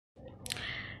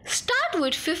Start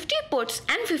with 50 puts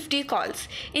and 50 calls.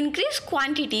 Increase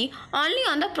quantity only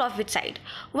on the profit side.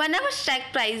 Whenever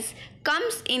strike price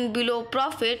comes in below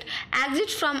profit, exit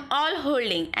from all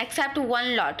holding except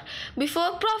one lot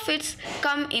before profits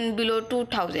come in below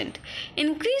 2000.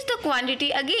 Increase the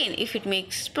quantity again if it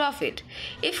makes profit.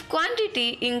 If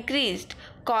quantity increased,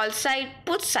 call side,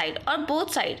 put side or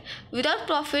both side without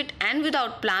profit and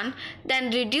without plan,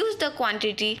 then reduce the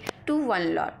quantity to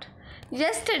one lot.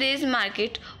 Yesterday's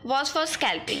market was for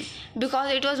scalping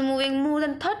because it was moving more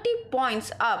than 30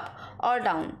 points up or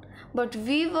down. But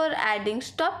we were adding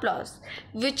stop loss,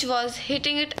 which was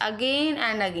hitting it again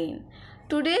and again.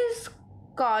 Today's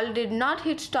call did not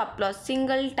hit stop loss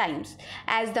single times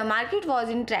as the market was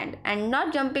in trend and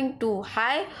not jumping too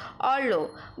high or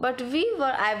low, but we were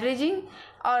averaging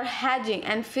or hedging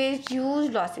and faced huge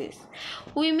losses.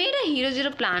 We made a hero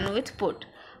zero plan with put,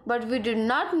 but we did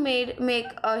not make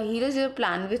a hero zero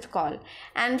plan with call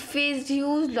and faced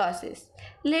huge losses.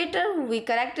 Later, we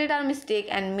corrected our mistake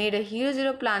and made a hero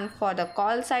zero plan for the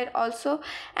call side also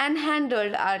and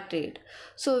handled our trade.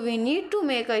 So we need to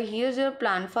make a hero zero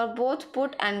plan for both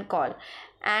put and call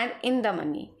and in the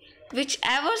money.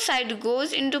 Whichever side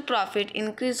goes into profit,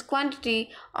 increase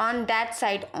quantity on that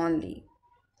side only.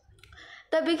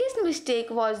 The biggest mistake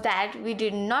was that we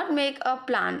did not make a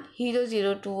plan hero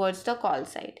zero towards the call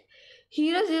side.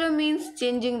 Hero zero means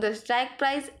changing the strike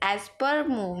price as per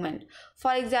movement.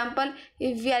 For example,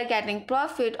 if we are getting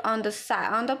profit on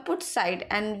the put side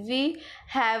and we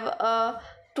have a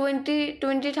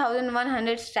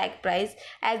 20,100 strike price,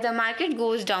 as the market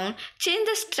goes down, change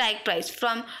the strike price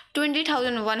from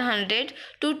 20,100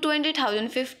 to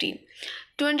 20,050,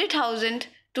 20,000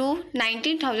 to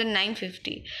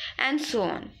 19,950 and so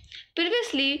on.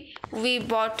 Previously, we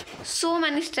bought so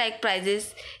many strike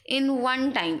prices in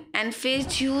one time and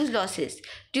faced huge losses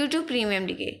due to premium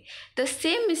decay. The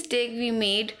same mistake we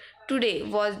made today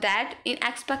was that in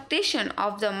expectation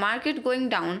of the market going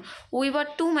down, we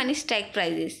bought too many strike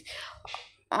prices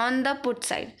on the put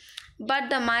side. But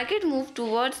the market moved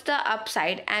towards the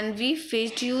upside and we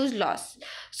faced huge loss.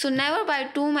 So never buy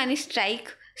too many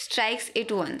strikes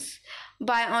at once.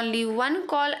 Buy only one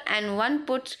call and one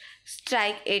put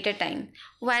strike at a time.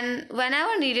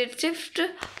 Whenever needed, shift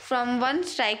from one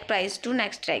strike price to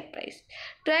next strike price.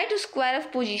 Try to square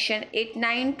off position at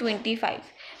 925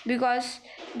 because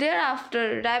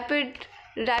thereafter rapid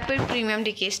premium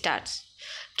decay starts.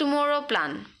 Tomorrow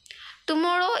plan.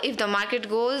 Tomorrow, if the market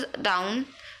goes down,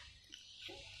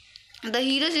 the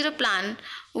hero zero plan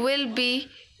will be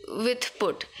with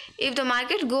put. If the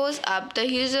market goes up, the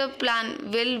hero zero plan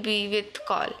will be with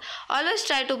call. Always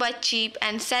try to buy cheap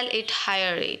and sell at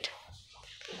higher rate.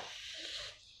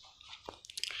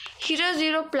 Hero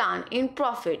zero plan in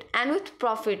profit and with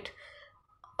profit.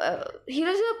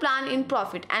 Hero zero plan in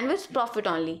profit and with profit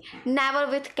only, never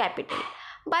with capital.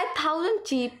 Buy 1,000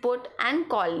 cheap put and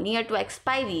call near to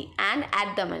expiry and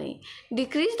add the money.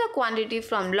 Decrease the quantity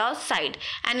from loss side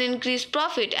and increase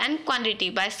profit and quantity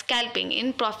by scalping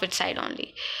in profit side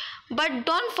only. But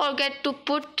don't forget to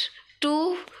put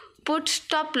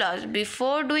stop loss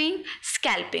before doing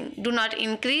scalping. Do not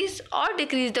increase or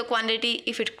decrease the quantity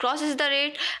if it crosses the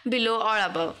rate below or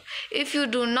above. If you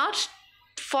do not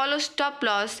follow stop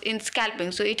loss in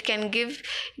scalping, so it can give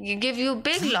you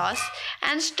big loss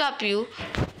and stop you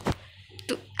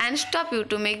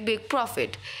to make big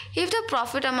profit. If the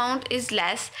profit amount is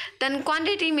less, then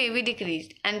quantity may be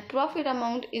decreased, and profit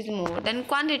amount is more, then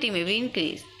quantity may be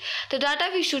increased. The data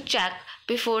we should check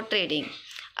before trading: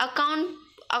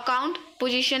 account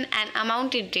position and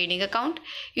amount in trading account,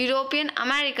 European,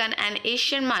 American and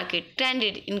Asian market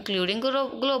trended including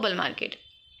global market.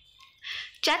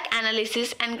 Check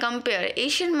analysis and compare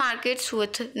Asian markets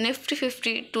with Nifty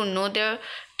 50 to know their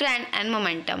trend and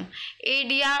momentum.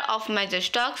 ADR of major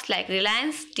stocks like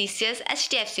Reliance, TCS,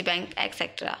 HDFC Bank,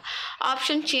 etc.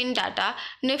 Option chain data: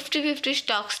 Nifty 50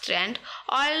 stocks trend,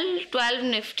 oil 12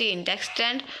 Nifty index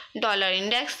trend, dollar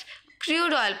index,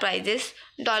 crude oil prices,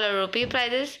 dollar rupee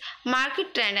prices,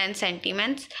 market trend and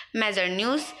sentiments, measure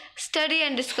news, study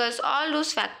and discuss all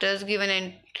those factors given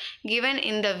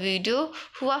in the video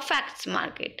who affects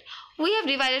market. We have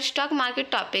divided stock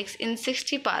market topics in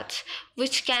 60 parts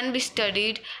which can be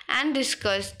studied and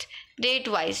discussed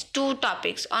date-wise, 2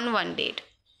 topics on one date.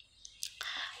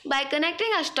 By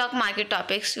connecting our stock market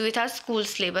topics with our school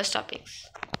syllabus topics.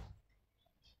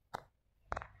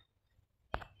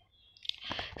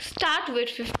 Start with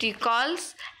 50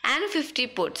 calls and 50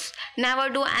 puts. Never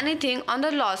do anything on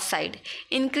the loss side.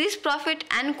 Increase profit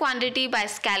and quantity by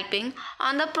scalping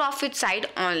on the profit side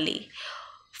only.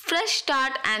 Fresh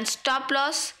start and stop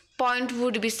loss point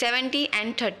would be 70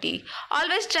 and 30.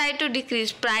 Always try to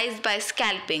decrease price by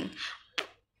scalping,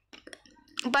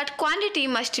 but quantity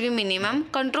must be minimum,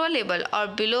 controllable, or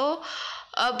below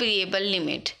a variable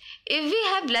limit. If we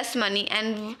have less money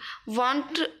and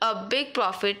want a big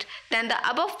profit, then the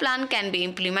above plan can be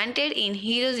implemented in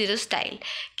Hero Zero style,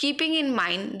 keeping in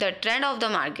mind the trend of the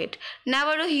market.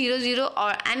 Never do Hero Zero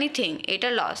or anything at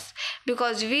a loss,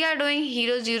 because we are doing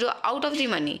Hero Zero out of the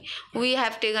money. We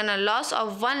have taken a loss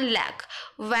of 1 lakh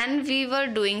when we were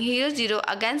doing Hero Zero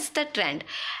against the trend,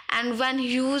 and when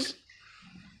use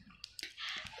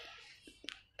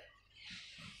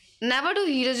never do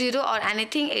Hero Zero or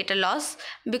anything at a loss,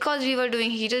 because we were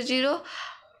doing Hero Zero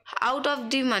out of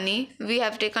the money. We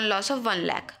have taken loss of 1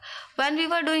 lakh when we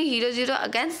were doing Hero Zero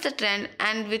against the trend,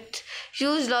 and with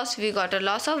huge loss we got a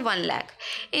loss of 1 lakh.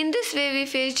 In this way we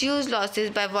faced huge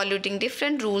losses by violating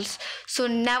different rules. So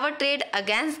never trade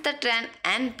against the trend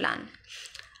and plan.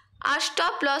 Our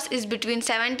stop loss is between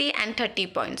 70 and 30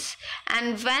 points,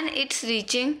 and when it's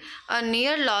reaching a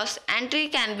near loss, entry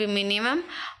can be minimum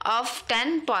of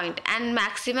 10 points and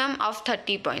maximum of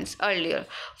 30 points earlier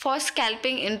for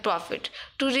scalping in profit,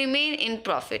 to remain in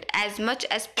profit as much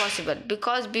as possible,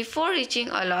 because before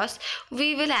reaching a loss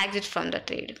we will exit from the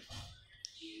trade.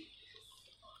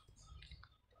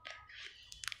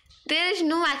 There is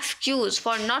no excuse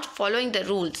for not following the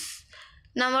rules.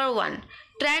 Number 1.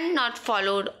 Trend not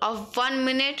followed of 1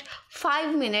 minute,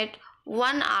 5 minutes,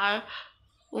 1 hour,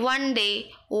 1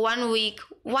 day, 1 week,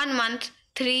 1 month,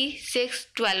 3, 6,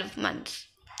 12 months.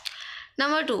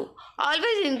 Number 2.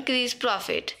 Always increase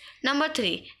profit. Number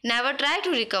 3. Never try to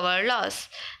recover loss.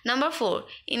 Number 4.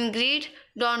 In greed,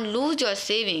 don't lose your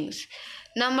savings.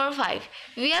 Number 5.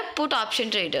 We are put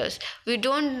option traders. We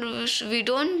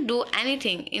don't do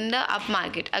anything in the up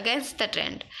market against the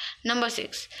trend. Number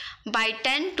 6. Buy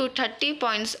 10 to 30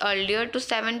 points earlier to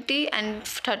 70 and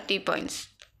 30 points.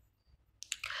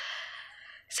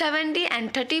 70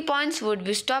 and 30 points would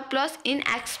be stop loss in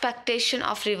expectation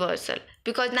of reversal,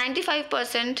 because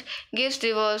 95% gives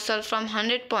reversal from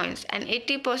 100 points and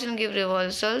 80% give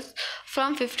reversals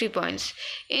from 50 points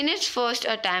in its first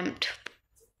attempt.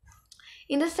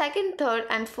 In the second, third,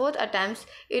 and fourth attempts,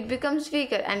 it becomes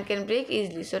weaker and can break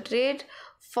easily, so trade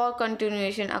for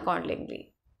continuation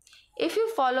accordingly. If you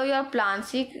follow your plan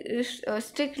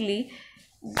strictly,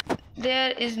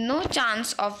 there is no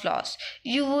chance of loss.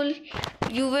 You will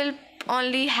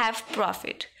only have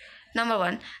profit. Number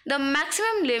 1. The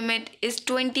maximum limit is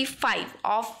 25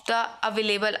 of the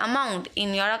available amount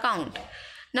in your account.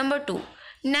 Number 2.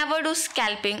 Never do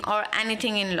scalping or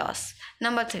anything in loss.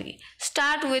 Number 3.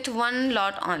 Start with 1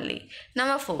 lot only.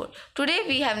 Number 4. Today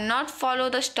we have not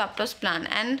followed the stop loss plan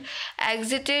and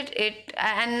exited it,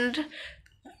 and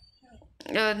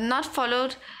not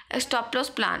followed a stop loss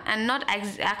plan and not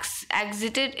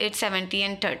exited at 70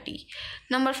 and 30.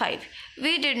 Number 5.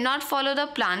 We did not follow the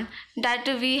plan that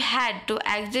we had to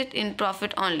exit in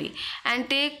profit only and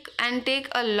take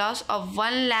a loss of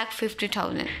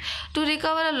 1,50,000. To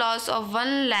recover a loss of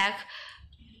 1 lakh,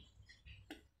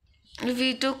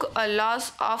 we took a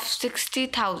loss of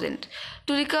 60,000.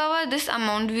 To recover this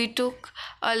amount, we took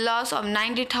a loss of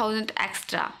 90,000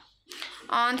 extra.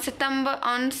 On September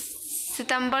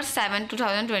 7,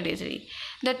 2023,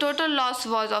 the total loss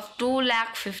was of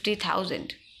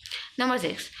 2,50,000. Number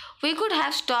 6. We could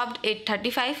have stopped at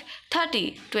 35,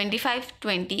 30, 25,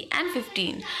 20 and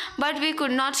 15, but we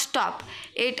could not stop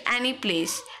at any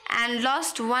place and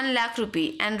lost 1 lakh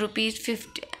rupee and rupees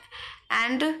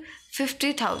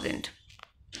 50,000.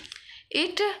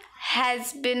 It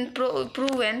has been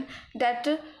proven that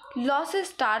losses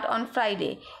start on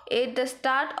Friday at the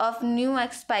start of new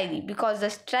expiry, because the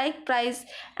strike price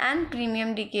and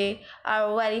premium decay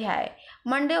are very high.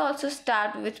 Monday also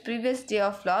start with previous day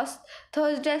of loss.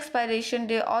 Thursday expiration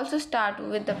day also start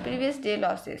with the previous day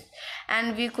losses,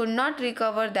 and we could not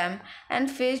recover them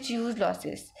and faced huge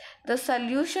losses. The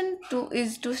solution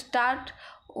is to start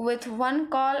with 1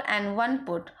 call and 1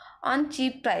 put on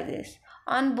cheap prices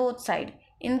on both sides.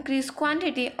 Increase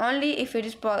quantity only if it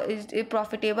is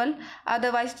profitable,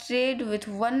 otherwise trade with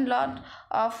 1 lot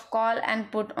of call and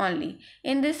put only.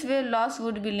 In this way, loss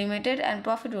would be limited and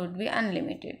profit would be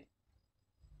unlimited.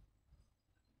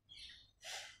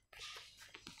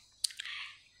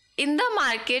 In the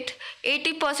market,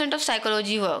 80% of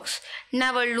psychology works.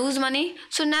 Never lose money,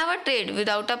 so never trade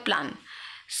without a plan.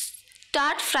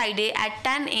 Start Friday at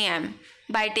 10 a.m.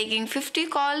 by taking 50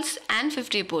 calls and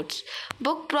 50 puts.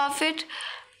 Book profit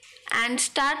and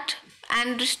start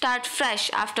fresh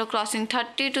after crossing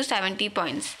 30 to 70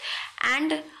 points,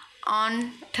 and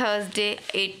on Thursday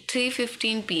at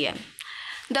 3:15 p.m.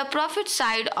 The profit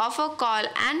side of a call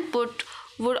and put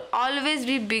would always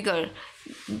be bigger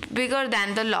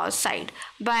than the loss side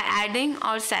by adding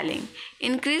or selling.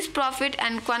 Increase profit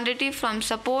and quantity from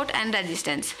support and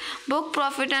resistance. Book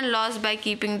profit and loss by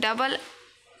keeping double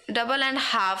and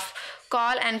half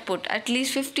call and put at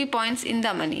least 50 points in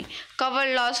the money.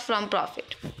 Cover loss from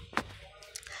profit.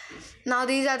 Now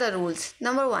these are the rules.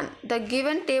 Number 1, the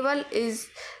given table is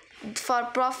for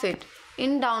profit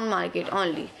in down market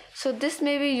only. So this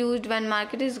may be used when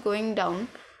market is going down.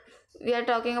 We are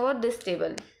talking about this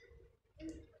table.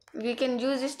 We can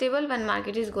use this table when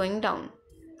market is going down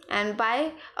and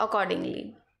buy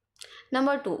accordingly.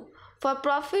 Number 2, for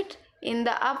profit in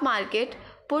the up market,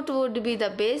 put would be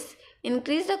the base.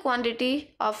 Increase the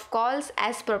quantity of calls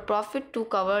as per profit to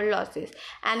cover losses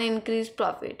and increase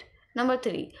profit. Number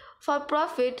 3, for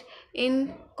profit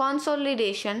in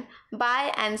consolidation,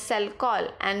 buy and sell call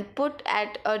and put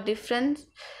at a difference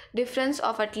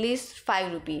of at least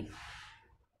 5 rupee.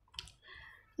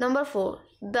 Number 4,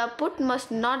 the put must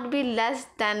not be less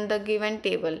than the given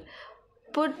table.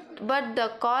 But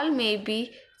the call may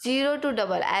be 0 to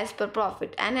double as per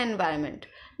profit and environment.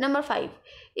 Number 5,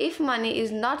 if money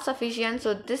is not sufficient,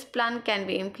 so this plan can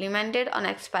be implemented on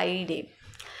expiry day.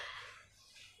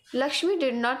 Lakshmi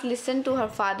did not listen to her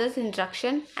father's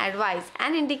instruction, advice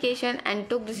and indication and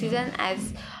took decision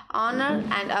as honor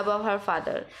and above her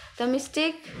father. The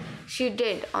mistake she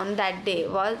did on that day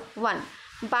was 1.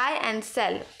 Buy and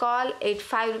sell call at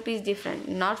 5 rupees different,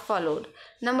 not followed.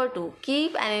 Number 2,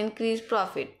 keep and increase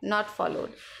profit, not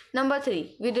followed. Number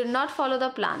 3, we did not follow the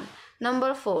plan.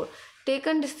 Number 4,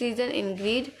 taken decision in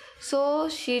greed, so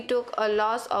she took a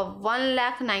loss of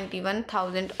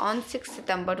 1,91,000 on 6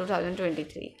 September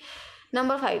 2023.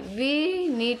 Number 5, we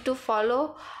need to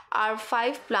follow our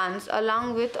 5 plans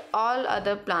along with all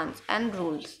other plans and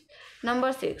rules.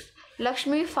 Number 6,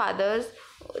 Lakshmi father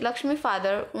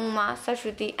Uma,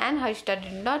 Saraswati and Harshita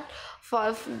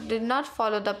did not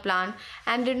follow the plan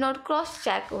and did not cross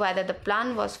check whether the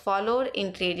plan was followed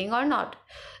in trading or not.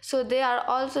 So they are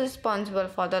also responsible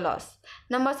for the loss.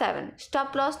 Number 7,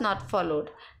 stop loss not followed.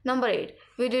 Number 8,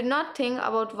 we did not think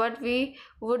about what we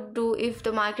would do if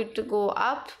the market go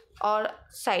up or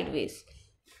sideways.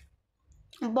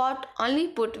 Bought only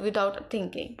put without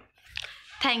thinking.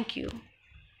 Thank you.